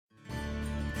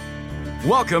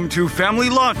Welcome to Family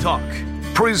Law Talk,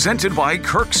 presented by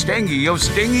Kirk Stange of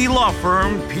Stange Law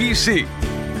Firm, PC.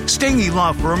 Stange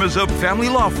Law Firm is a family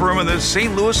law firm in the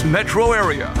St. Louis metro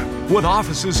area with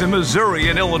offices in Missouri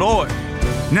and Illinois.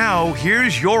 Now,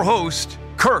 here's your host,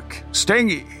 Kirk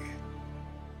Stange.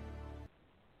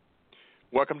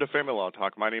 Welcome to Family Law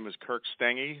Talk. My name is Kirk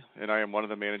Stange, and I am one of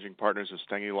the managing partners of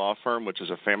Stange Law Firm, which is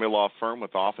a family law firm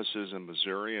with offices in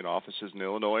Missouri and offices in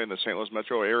Illinois and the St. Louis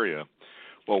metro area.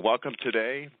 Well, welcome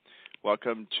today.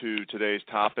 Welcome to today's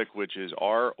topic, which is,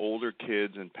 are older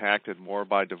kids impacted more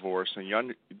by divorce than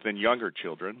younger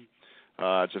children?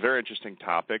 It's a very interesting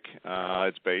topic.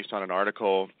 It's based on an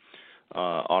article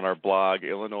on our blog,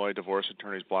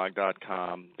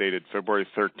 IllinoisDivorceAttorneysBlog.com, dated February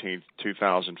 13th,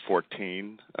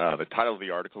 2014. The title of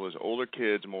the article is Older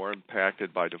Kids More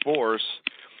Impacted by Divorce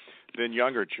Than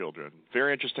Younger Children.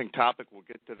 Very interesting topic. We'll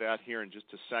get to that here in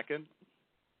just a second.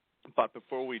 But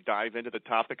before we dive into the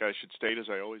topic, I should state, as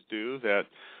I always do, that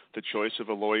the choice of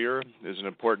a lawyer is an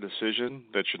important decision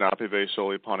that should not be based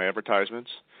solely upon advertisements,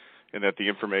 and that the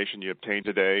information you obtain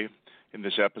today in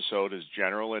this episode is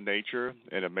general in nature,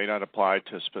 and it may not apply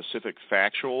to specific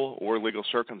factual or legal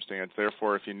circumstance.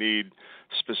 Therefore, if you need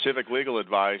specific legal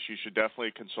advice, you should definitely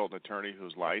consult an attorney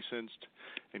who's licensed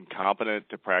and competent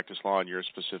to practice law in your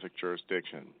specific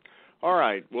jurisdiction. All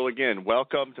right. Well, again,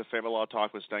 welcome to Family Law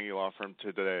Talk with Stange Law Firm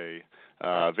today.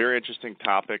 Very interesting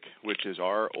topic, which is,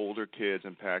 are older kids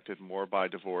impacted more by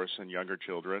divorce than younger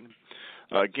children?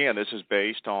 Again, this is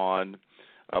based on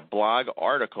a blog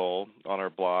article on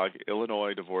our blog,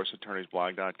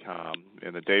 IllinoisDivorceAttorneysBlog.com,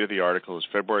 and the date of the article is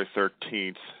February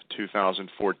 13th,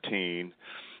 2014,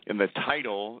 and the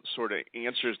title sort of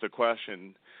answers the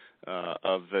question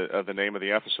of the name of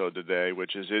the episode today,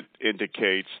 which is, it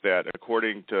indicates that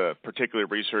according to particular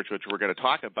research, which we're going to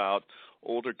talk about,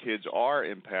 older kids are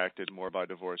impacted more by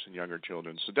divorce than younger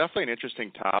children. So definitely an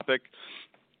interesting topic,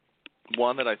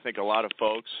 one that I think a lot of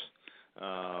folks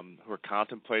who are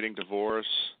contemplating divorce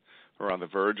or on the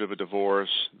verge of a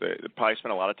divorce, they probably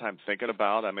spend a lot of time thinking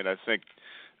about. I mean, I think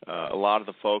a lot of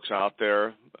the folks out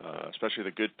there, especially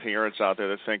the good parents out there,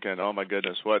 they're thinking, oh my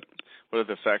goodness, what are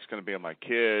the effects going to be on my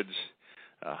kids?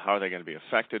 How are they going to be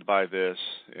affected by this?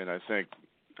 And I think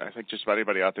just about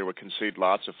anybody out there would concede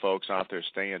lots of folks out there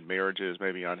stay in marriages,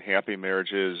 maybe unhappy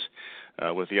marriages,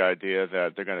 with the idea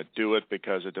that they're going to do it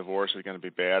because a divorce is going to be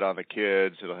bad on the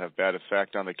kids. It'll have bad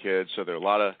effect on the kids. So there are a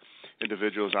lot of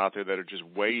individuals out there that are just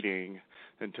waiting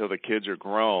until the kids are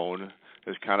grown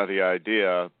is kind of the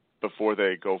idea before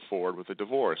they go forward with a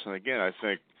divorce. And again, I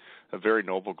think a very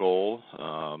noble goal.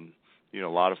 A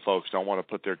lot of folks don't want to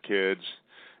put their kids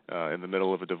in the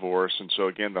middle of a divorce. And so,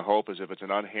 again, the hope is if it's an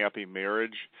unhappy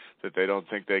marriage that they don't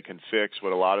think they can fix,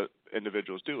 what a lot of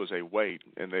individuals do is they wait,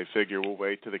 and they figure, we'll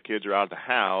wait till the kids are out of the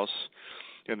house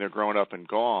and they're grown up and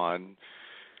gone,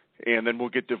 and then we'll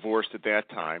get divorced at that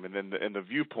time. And then the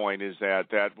viewpoint is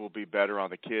that will be better on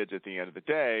the kids at the end of the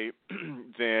day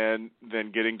than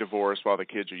getting divorced while the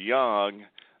kids are young,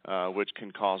 which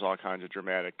can cause all kinds of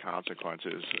dramatic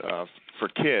consequences for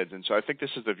kids. And so I think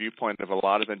this is the viewpoint of a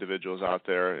lot of individuals out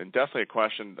there, and definitely a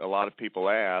question a lot of people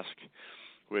ask,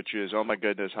 which is, oh my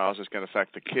goodness, how is this going to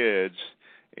affect the kids?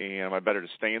 And am I better to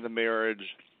stay in the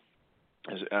marriage?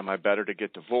 Am I better to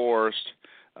get divorced?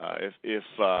 If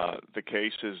the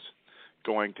case is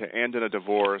going to end in a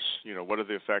divorce, what are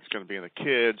the effects going to be on the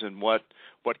kids, and what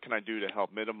can I do to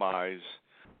help minimize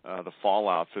the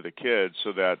fallout for the kids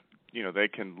so that they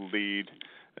can lead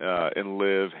and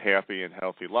live happy and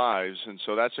healthy lives? And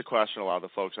so that's a question a lot of the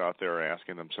folks out there are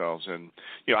asking themselves. And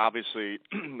obviously,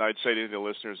 I'd say to the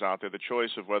listeners out there, the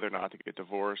choice of whether or not to get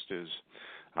divorced is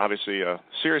obviously a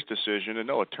serious decision, and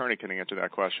no attorney can answer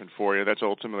that question for you. That's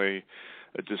ultimately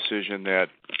a decision that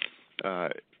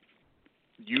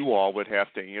you all would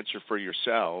have to answer for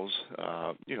yourselves.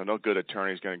 No good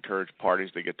attorney is going to encourage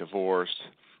parties to get divorced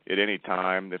at any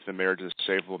time if the marriage is a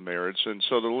savable marriage. And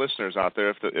so the listeners out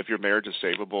there, if your marriage is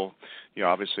savable,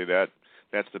 obviously that's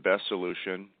the best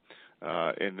solution.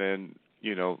 And then,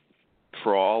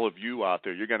 for all of you out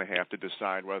there, you're going to have to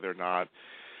decide whether or not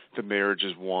the marriage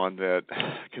is one that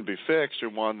can be fixed or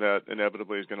one that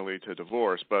inevitably is going to lead to a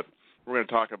divorce. But we're going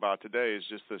to talk about today is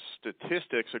just the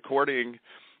statistics according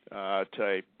to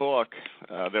a book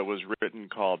that was written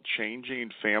called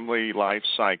Changing Family Life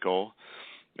Cycle.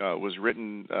 Was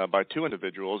written by two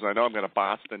individuals. I know I'm going to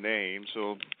botch the name,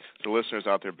 so the listeners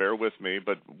out there, bear with me.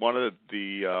 But one of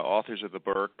the authors of the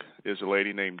book is a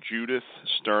lady named Judith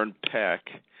Stern Peck,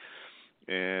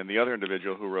 and the other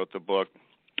individual who wrote the book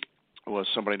was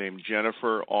somebody named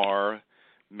Jennifer R.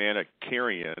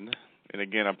 Manikarian. and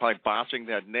again, I'm probably botching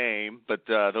that name, but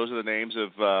those are the names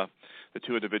of the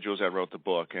two individuals that wrote the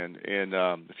book. And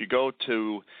if you go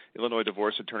to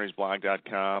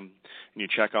IllinoisDivorceAttorneysBlog.com and you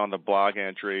check on the blog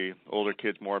entry, older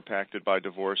kids more impacted by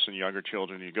divorce than younger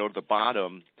children, you go to the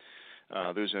bottom,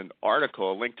 there's an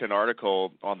article, a LinkedIn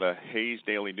article on the Hayes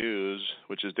Daily News,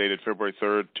 which is dated February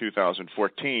 3rd,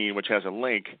 2014, which has a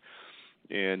link.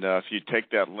 And if you take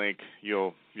that link,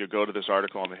 you'll go to this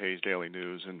article on the Hayes Daily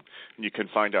News, and you can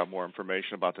find out more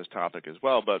information about this topic as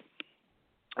well. But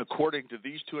according to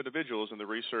these two individuals and the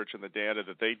research and the data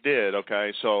that they did,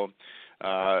 okay, so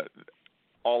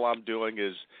all I'm doing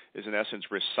is in essence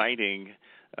reciting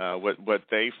what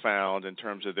they found in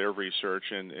terms of their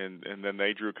research, and then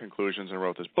they drew conclusions and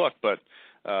wrote this book. But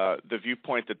the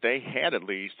viewpoint that they had, at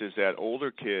least, is that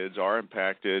older kids are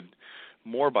impacted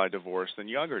more by divorce than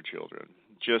younger children,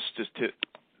 just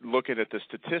looking at the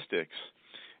statistics.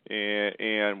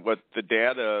 And what the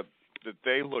data that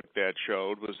they looked at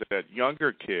showed was that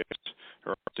younger kids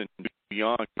are often too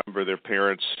young to remember their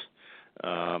parents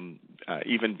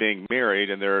even being married,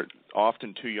 and they're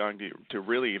often too young to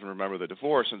really even remember the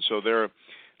divorce, and so they're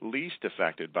least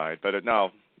affected by it. But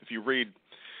now, if you read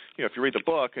the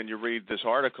book and you read this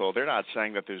article, they're not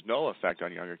saying that there's no effect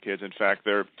on younger kids. In fact,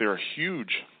 there are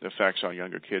huge effects on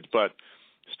younger kids. But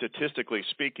statistically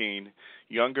speaking,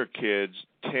 younger kids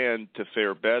tend to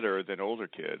fare better than older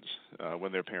kids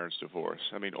when their parents divorce.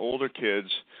 I mean, older kids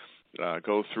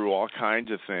go through all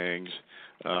kinds of things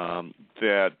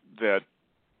that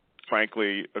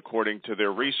frankly, according to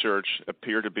their research,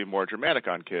 appear to be more dramatic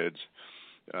on kids.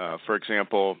 For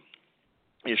example,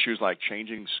 issues like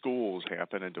changing schools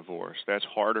happen in divorce. That's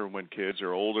harder when kids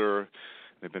are older,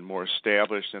 they've been more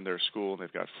established in their school, and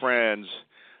they've got friends,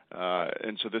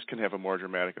 and so this can have a more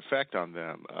dramatic effect on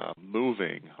them.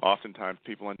 Moving. Oftentimes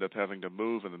people end up having to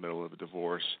move in the middle of a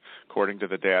divorce. According to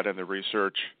the data and the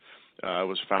research, it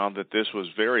was found that this was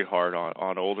very hard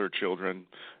on older children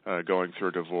going through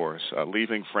a divorce.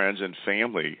 Leaving friends and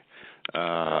family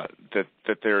that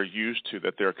they're used to,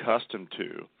 that they're accustomed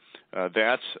to.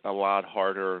 That's a lot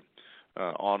harder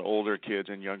on older kids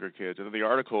and younger kids. And the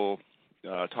article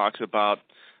talks about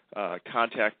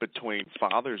contact between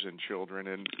fathers and children,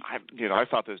 and I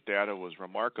thought this data was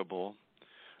remarkable.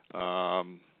 I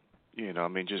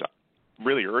mean, just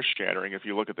really earth-shattering if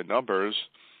you look at the numbers,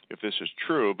 if this is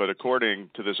true. But according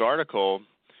to this article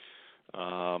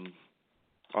on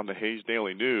the Hayes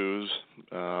Daily News,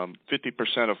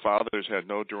 50% of fathers had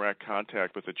no direct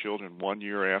contact with the children 1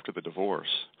 year after the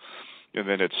divorce. And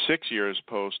then at 6 years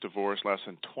post-divorce, less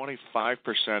than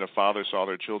 25% of fathers saw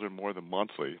their children more than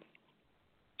monthly.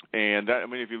 And that, I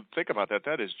mean, if you think about that,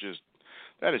 that is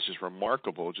just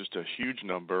remarkable, just a huge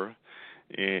number.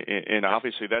 And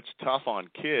obviously that's tough on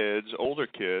kids, older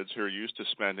kids who are used to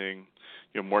spending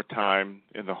more time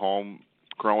in the home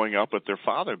growing up with their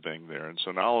father being there. And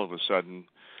so now all of a sudden,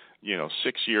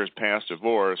 6 years past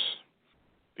divorce,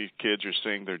 these kids are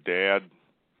seeing their dad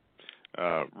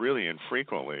really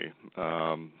infrequently.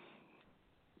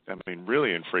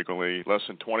 Really infrequently. Less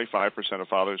than 25% of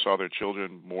fathers saw their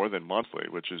children more than monthly,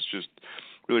 which is just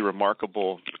really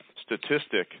remarkable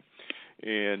statistic.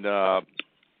 And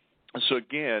so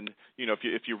again,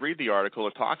 if you read the article,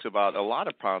 it talks about a lot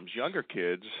of problems younger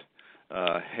kids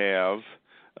have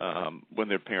when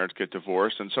their parents get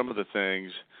divorced, and some of the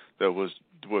things that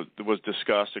was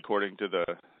discussed according to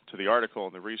the article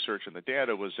and the research and the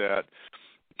data was that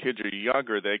kids are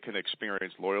younger, they can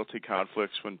experience loyalty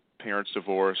conflicts when parents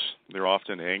divorce. They're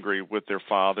often angry with their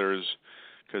fathers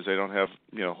because they don't have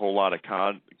a whole lot of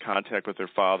contact with their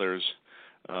fathers.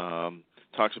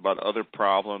 Talks about other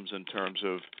problems in terms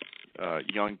of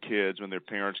young kids when their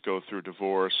parents go through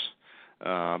divorce.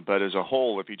 But as a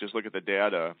whole, if you just look at the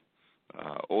data,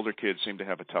 older kids seem to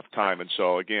have a tough time. And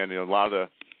so again, a lot of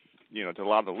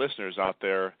the listeners out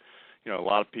there, a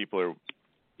lot of people are,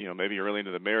 maybe early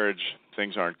into the marriage,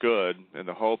 things aren't good, and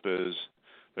the hope is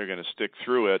they're going to stick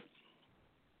through it,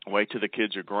 wait till the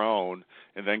kids are grown,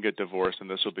 and then get divorced, and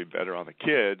this will be better on the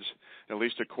kids. At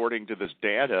least according to this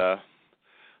data,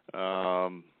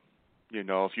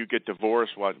 if you get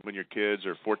divorced when your kids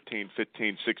are 14,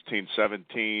 15, 16,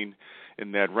 17,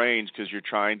 in that range because you're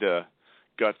trying to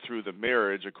gut through the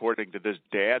marriage, according to this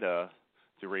data,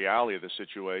 the reality of the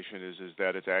situation is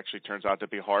that it actually turns out to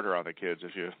be harder on the kids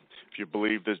if you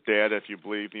believe this data, if you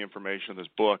believe the information in this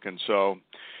book. And so,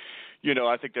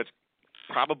 I think that's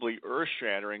probably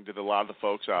earth-shattering to a lot of the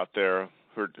folks out there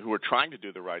who are trying to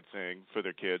do the right thing for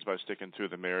their kids by sticking through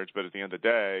the marriage. But at the end of the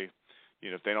day,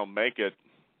 if they don't make it,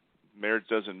 marriage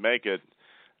doesn't make it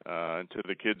until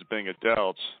the kids being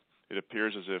adults, it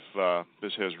appears as if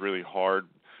this has really hard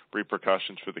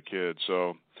repercussions for the kids.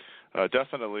 So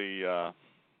definitely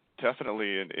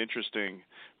an interesting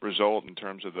result in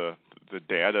terms of the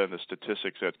data and the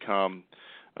statistics that come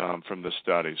from this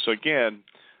study. So again,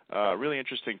 really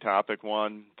interesting topic,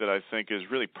 one that I think is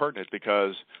really pertinent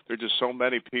because there are just so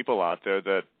many people out there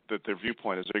that their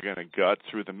viewpoint is they're going to gut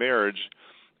through the marriage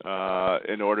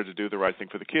in order to do the right thing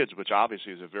for the kids, which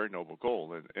obviously is a very noble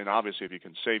goal. And obviously if you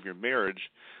can save your marriage,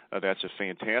 that's a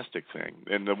fantastic thing.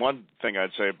 And the one thing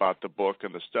I'd say about the book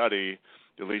and the study,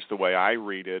 at least the way I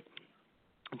read it,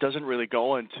 doesn't really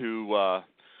go into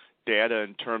data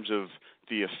in terms of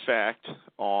the effect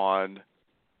on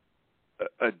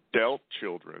adult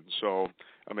children. So,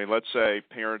 I mean, let's say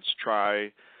parents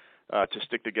try to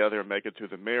stick together and make it through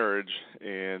the marriage,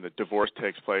 and the divorce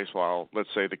takes place while,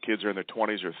 let's say, the kids are in their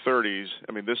 20s or 30s.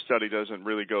 I mean, this study doesn't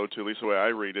really go to, at least the way I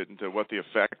read it, into what the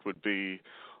effect would be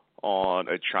on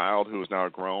a child who is now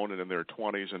grown and in their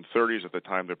 20s and 30s at the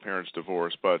time their parents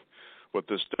divorced. But what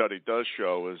this study does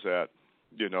show is that,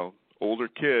 you know, older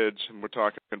kids, and we're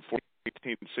talking 14,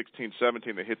 15, 16,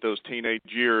 17, they hit those teenage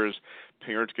years,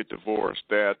 parents get divorced.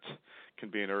 That can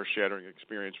be an earth-shattering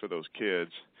experience for those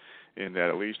kids. And that,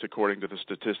 at least according to the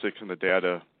statistics and the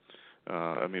data,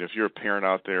 I mean, if you're a parent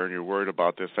out there and you're worried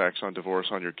about the effects on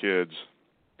divorce on your kids,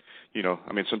 you know,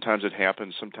 I mean, sometimes it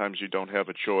happens. Sometimes you don't have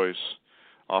a choice.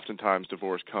 Oftentimes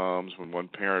divorce comes when one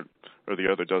parent or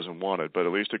the other doesn't want it. But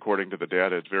at least according to the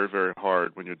data, it's very, very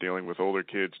hard when you're dealing with older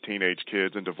kids, teenage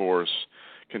kids, and divorce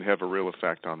can have a real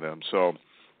effect on them. So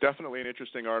definitely an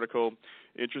interesting article,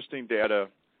 interesting data.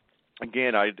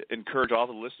 Again, I'd encourage all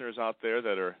the listeners out there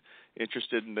that are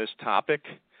interested in this topic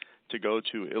to go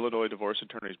to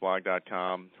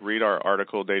IllinoisDivorceAttorneysBlog.com, read our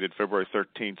article dated February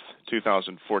 13th,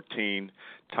 2014,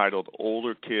 titled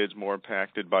Older Kids More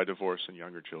Impacted by Divorce Than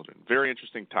Younger Children. Very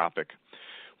interesting topic.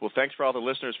 Well, thanks for all the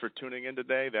listeners for tuning in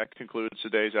today. That concludes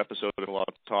today's episode of Law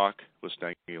Talk with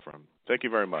Stange Law Firm. Thank you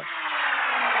very much.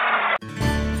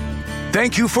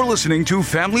 Thank you for listening to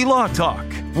Family Law Talk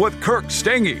with Kirk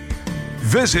Stange.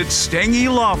 Visit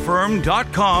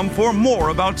StangeLawFirm.com for more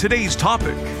about today's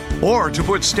topic, or to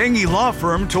put Stange Law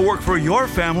Firm to work for your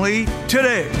family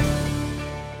today.